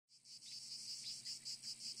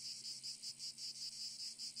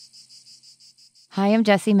Hi, I'm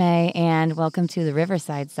Jessie Mae, and welcome to the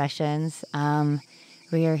Riverside sessions.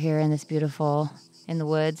 We are here in this beautiful, in the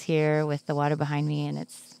woods here with the water behind me, and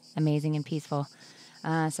it's amazing and peaceful.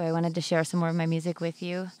 So I wanted to share some more of my music with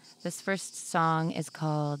you. This first song is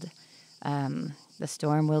called The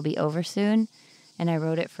Storm Will Be Over Soon, and I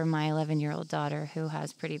wrote it for my 11-year-old daughter who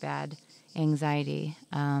has pretty bad anxiety,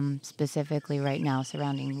 specifically right now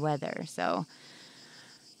surrounding weather. So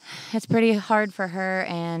it's pretty hard for her,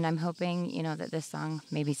 and I'm hoping, that this song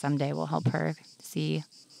maybe someday will help her see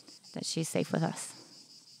that she's safe with us.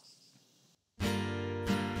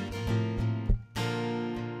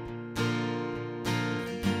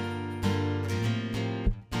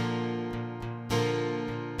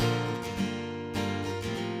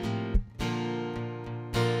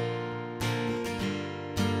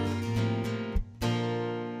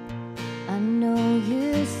 I know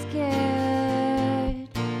you're scared,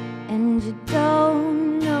 and you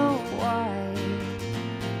don't know why.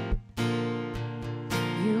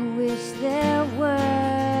 You wish there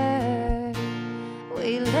were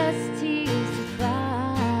way less tears to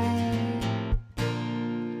cry.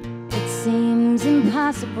 It seems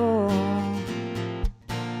impossible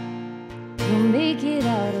you'll make it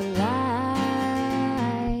out alive.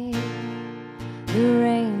 The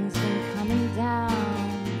rain's been coming down,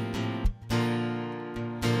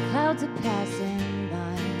 clouds are passing by.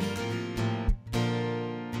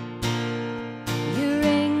 You're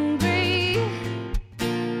angry, you're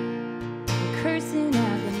cursing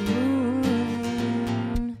at the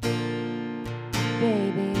moon.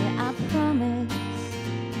 Baby, I promise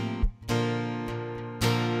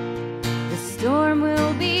the storm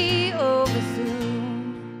will be over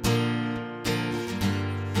soon.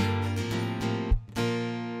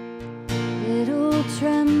 Little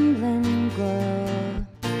trembling girl,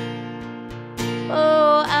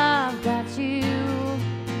 oh, I've got you.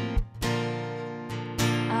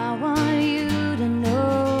 I want you to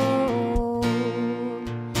know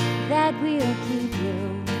that we'll keep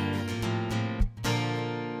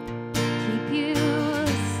you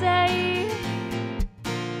safe.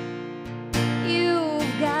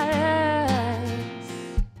 You've got us,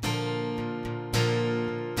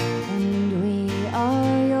 and we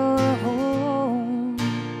are your home.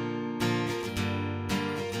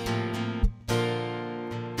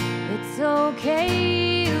 It's okay,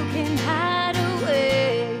 you can hide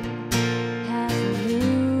away past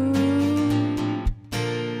noon.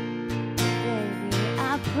 Baby,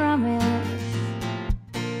 I promise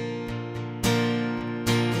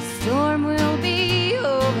the storm will be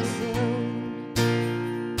over soon.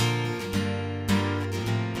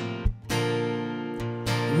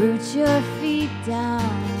 Root your feet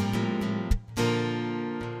down,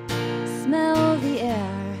 smell the air.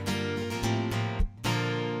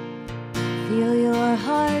 Feel your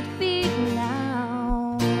heart beat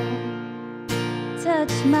now.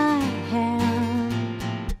 Touch my hand.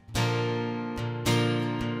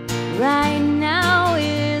 Right now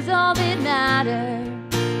is all that matters.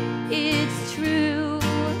 It's true.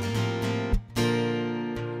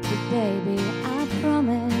 But baby, I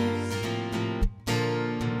promise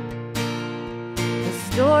the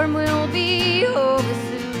storm will be over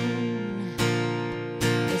soon.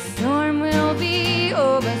 The storm will be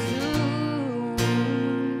over soon.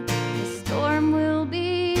 The storm will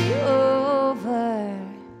be over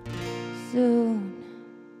soon.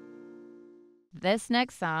 This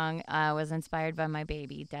next song was inspired by my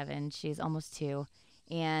baby, Devin. She's almost 2.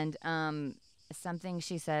 And something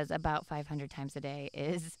she says about 500 times a day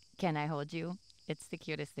is, "Can I hold you?" It's the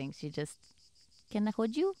cutest thing. She just, "Can I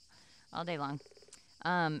hold you?" all day long.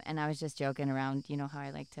 And I was just joking around, how I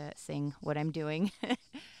like to sing what I'm doing.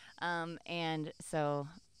 And so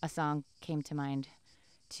a song came to mind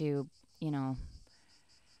to,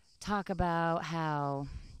 talk about how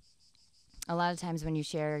a lot of times when you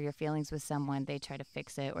share your feelings with someone, they try to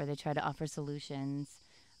fix it or they try to offer solutions.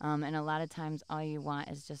 And a lot of times all you want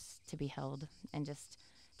is just to be held and just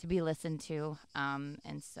to be listened to.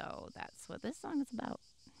 And so that's what this song is about.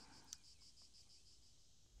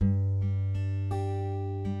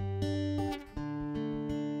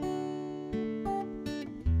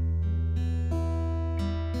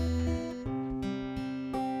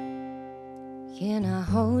 Can I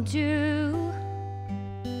hold you,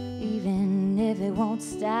 even if it won't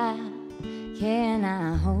stop? Can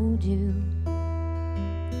I hold you?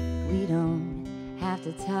 We don't have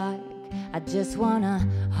to talk. I just wanna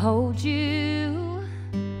hold you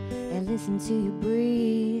and listen to you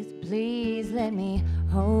breathe. Please let me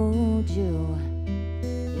hold you.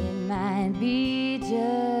 It might be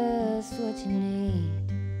just what you need.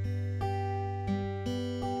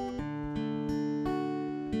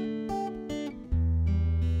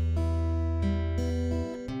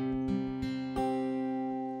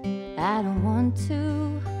 want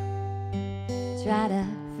to try to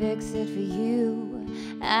fix it for you.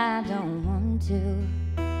 I don't want to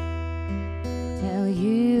tell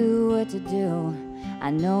you what to do.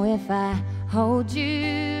 I know if I hold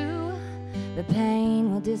you, the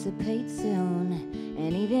pain will dissipate soon.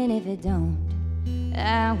 And even if it don't,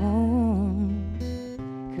 I won't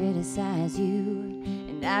criticize you.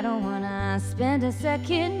 And I don't wanna spend a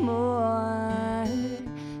second more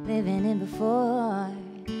living in before,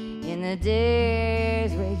 in the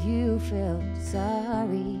days where you felt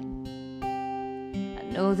sorry. I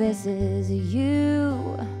know this is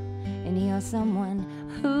you, and you're someone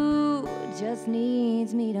who just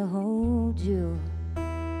needs me to hold you.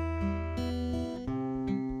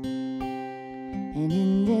 And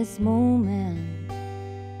in this moment,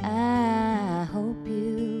 I hope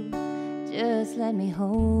you just let me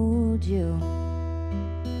hold you.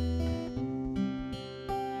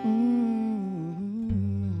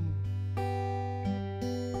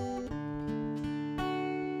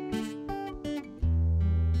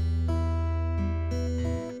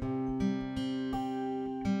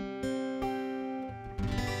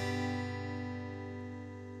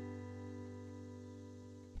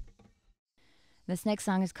 This next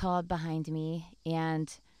song is called Behind Me,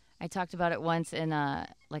 and I talked about it once in a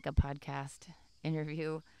podcast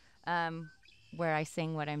interview where I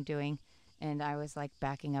sing what I'm doing, and I was like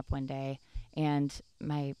backing up one day, and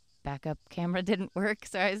my backup camera didn't work,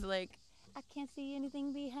 so I was like, I can't see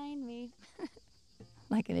anything behind me,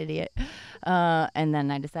 like an idiot. And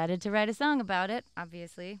then I decided to write a song about it,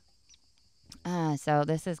 obviously. So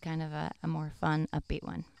this is kind of a more fun, upbeat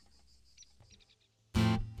one.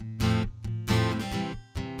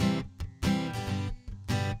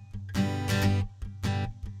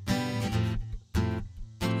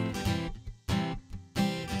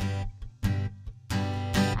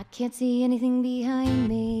 Can't see anything behind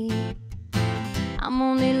me. I'm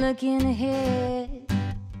only looking ahead.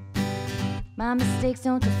 My mistakes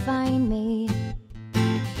don't define me.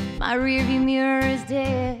 My rearview mirror is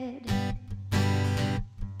dead.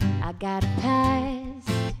 I got a past,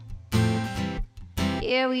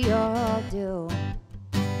 yeah, we all do.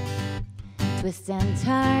 Twists and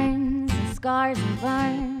turns, and scars and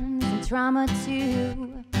burns, and trauma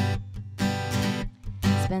too.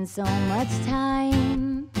 Spend so much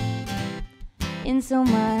time in so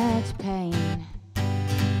much pain.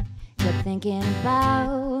 Kept thinking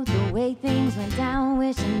about the way things went down,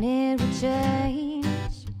 wishing it would change.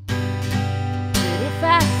 But if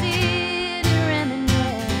I sit and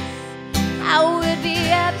reminisce, I would be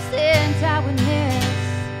absent, I would miss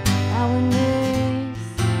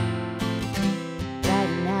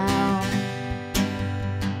right now.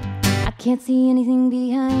 I can't see anything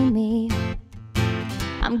behind me.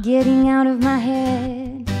 I'm getting out of my head.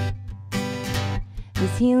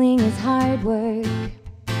 This healing is hard work.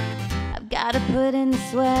 I've gotta put in the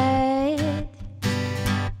sweat.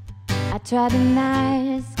 I try to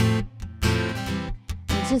mask and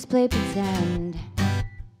just play pretend.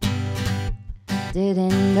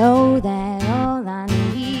 Didn't know that all I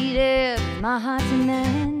needed was my heart to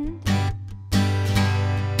mend.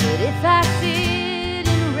 But if I sit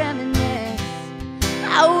and reminisce,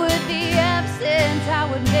 I would be absent, I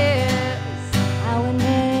would miss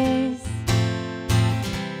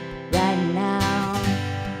right now.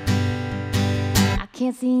 I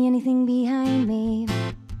can't see anything behind me,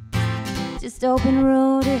 just open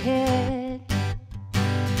road ahead.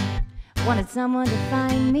 Wanted someone to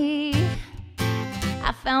find me,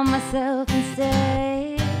 I found myself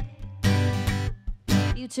instead.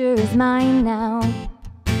 Future is mine now,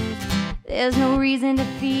 there's no reason to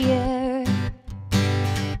fear.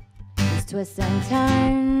 These twists and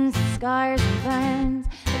turns, scars and burns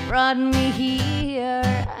that brought me here.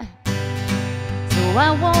 So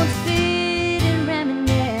I won't sit and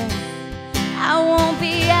reminisce, I won't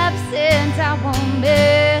be absent, I won't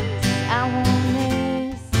miss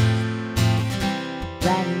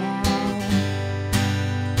right now.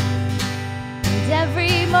 And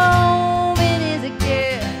every moment is a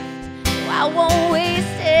gift, so I won't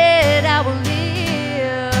waste it, I will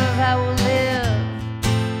live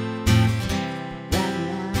right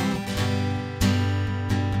now.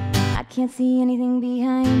 I can't see anything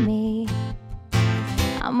behind me,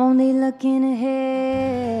 I'm only looking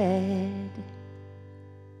ahead.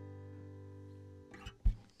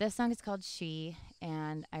 This song is called She,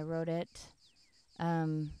 and I wrote it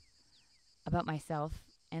about myself,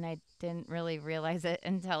 and I didn't really realize it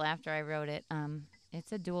until after I wrote it.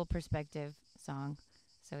 It's a dual perspective song,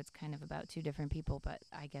 so it's kind of about two different people, but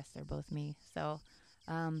I guess they're both me. So,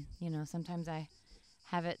 sometimes I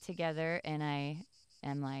have it together and I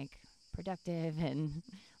am like productive and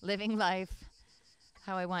living life,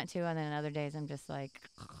 how I want to, and then other days I'm just like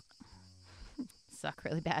suck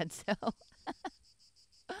really bad. So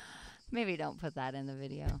maybe don't put that in the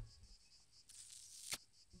video.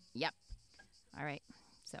 Yep. All right.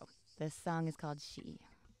 So this song is called She.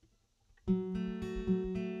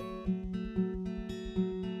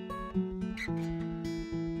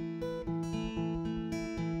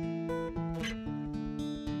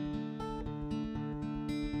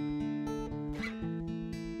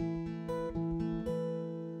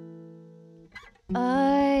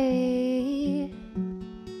 I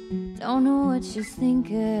don't know what she's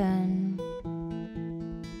thinking,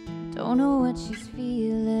 don't know what she's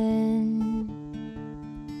feeling.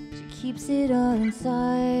 She keeps it all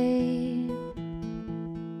inside,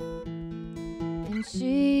 and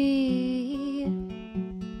she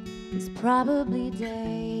is probably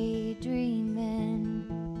daydreaming,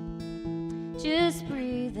 just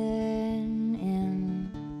breathing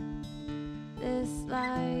in this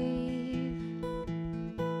life.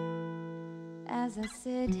 As I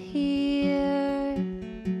sit here,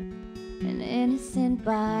 an innocent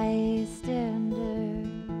bystander,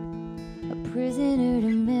 a prisoner to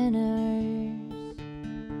manners,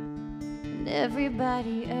 and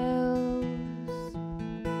everybody else.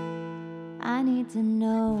 I need to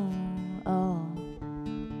know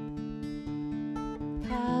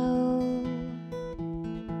how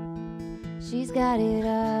she's got it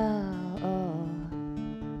all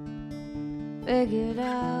figured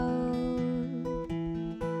out.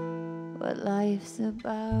 What life's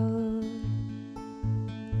about.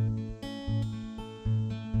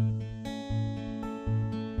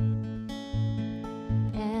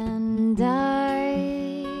 And I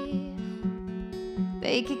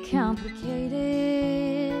make it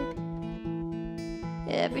complicated,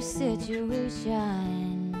 every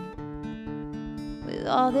situation, with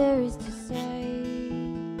all there is to say.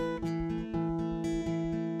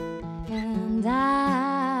 And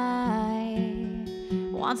I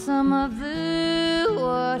want some of the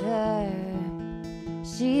water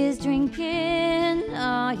she is drinking,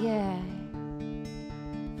 oh yeah,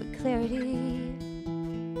 for clarity.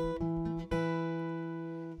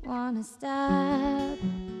 Wanna stop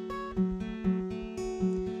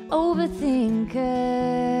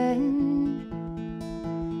overthinking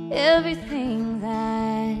everything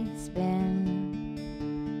that's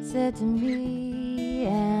been said to me,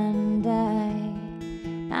 and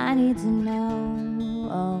I need to know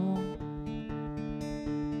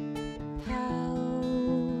how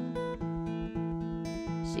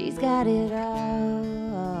she's got it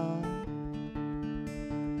all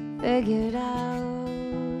figured out.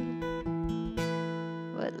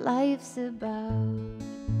 What life's about.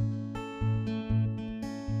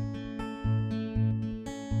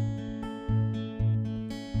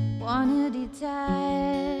 Wanna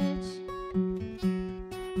detach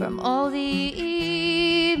from all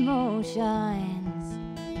the emotions,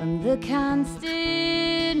 from the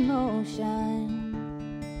constant motion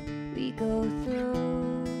we go through.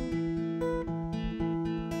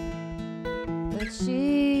 But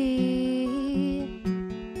she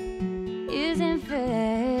isn't faced.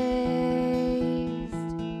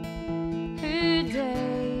 Her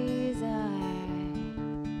days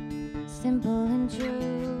are simple and true.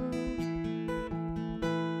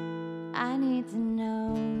 I need to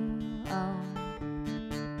know how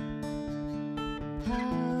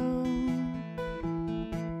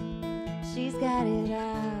she's got it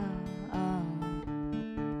all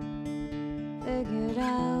figured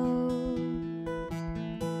out.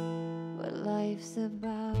 What life's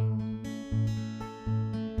about.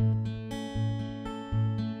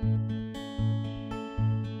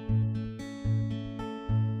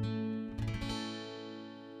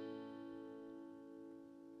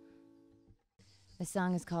 The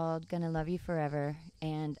song is called Gonna Love You Forever,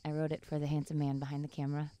 and I wrote it for the handsome man behind the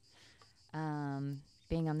camera.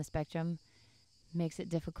 Being on the spectrum makes it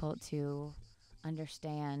difficult to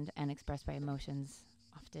understand and express my emotions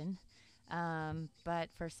often.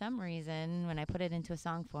 But for some reason, when I put it into a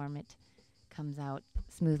song form, it comes out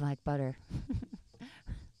smooth like butter.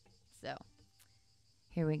 So,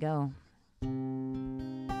 here we go.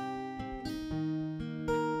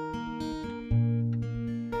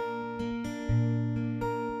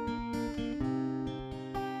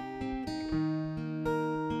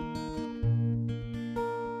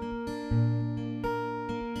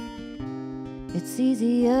 It's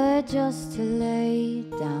easier just to lay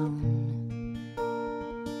down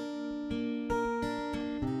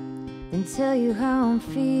than tell you how I'm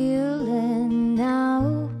feeling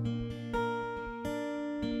now.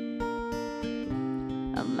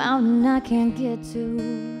 A mountain I can't get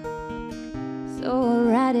to, so I'll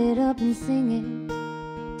write it up and sing it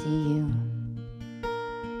to you.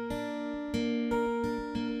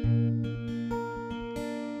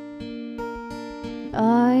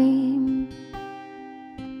 I'm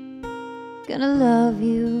gonna love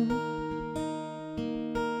you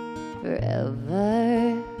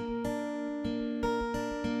forever.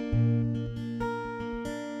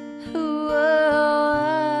 Whoa,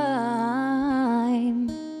 I'm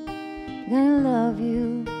gonna love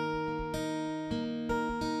you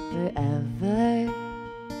forever.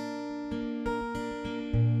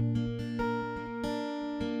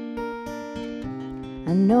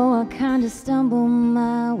 I know I kinda stumble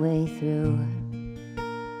my way through.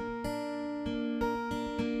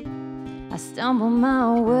 I stumble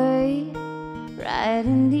my way right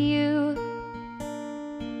into you.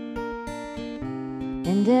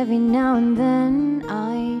 And every now and then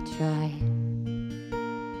I try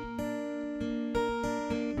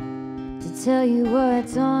to tell you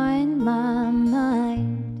what's on my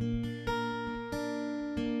mind,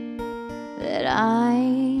 that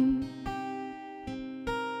I'm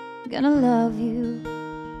gonna love you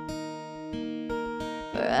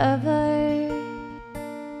forever.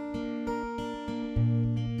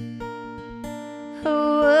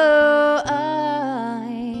 Oh,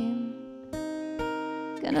 I'm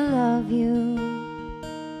gonna love you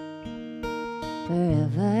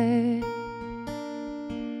forever.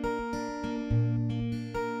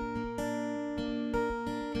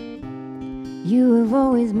 You have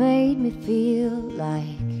always made me feel like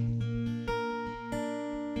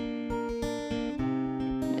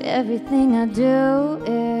everything I do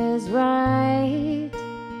is right.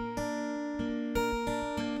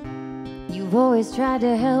 You've always tried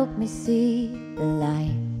to help me see the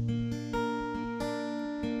light.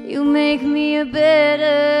 You make me a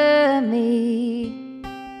better me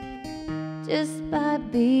just by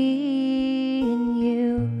being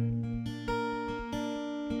you.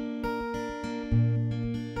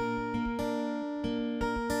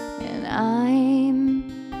 And I'm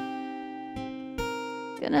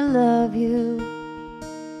gonna love you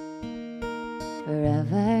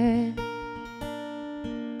forever.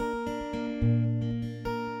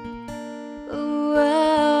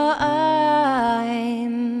 Well,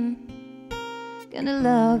 I'm gonna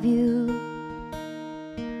love you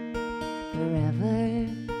forever.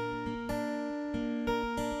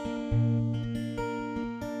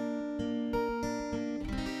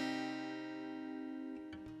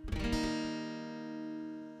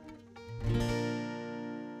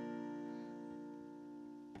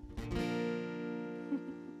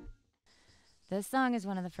 This song is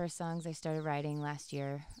one of the first songs I started writing last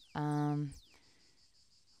year, when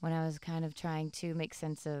I was kind of trying to make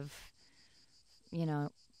sense of,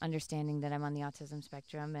 understanding that I'm on the autism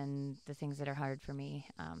spectrum and the things that are hard for me,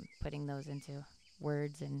 putting those into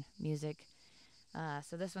words and music.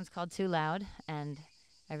 So this one's called Too Loud, and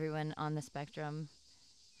everyone on the spectrum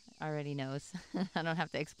already knows. I don't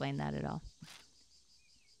have to explain that at all.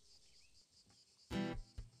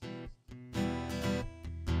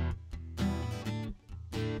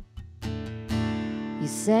 You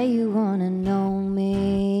say you wanna know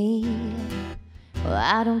me. Well,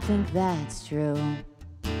 I don't think that's true,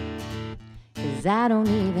 'cause I don't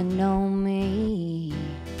even know me.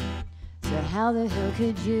 So how the hell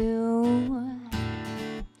could you?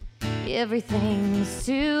 Everything's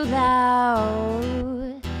too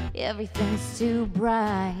loud, everything's too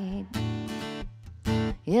bright,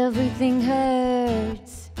 everything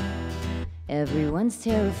hurts, everyone's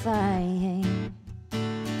terrifying.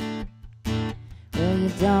 Well, you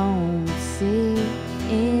don't see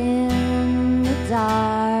in the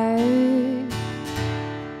dark, and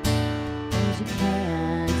you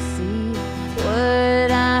can't see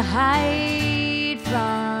what I hide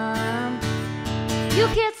from. You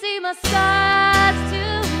can't see my stars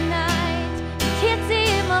tonight, you can't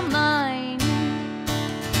see my mind.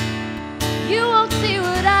 You won't see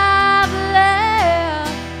what I've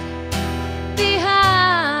left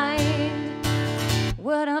behind,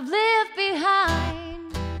 what I've left behind.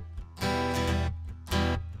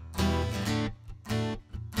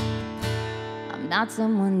 I'm not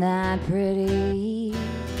someone that pretty,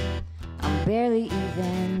 I'm barely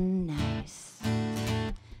even nice.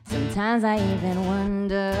 Sometimes I even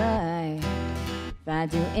wonder if I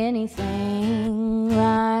do anything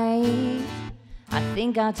right. I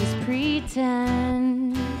think I'll just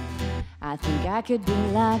pretend, I think I could be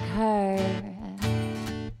like her.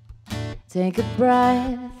 Take a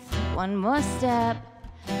breath, one more step,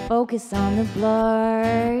 focus on the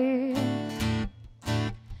blur.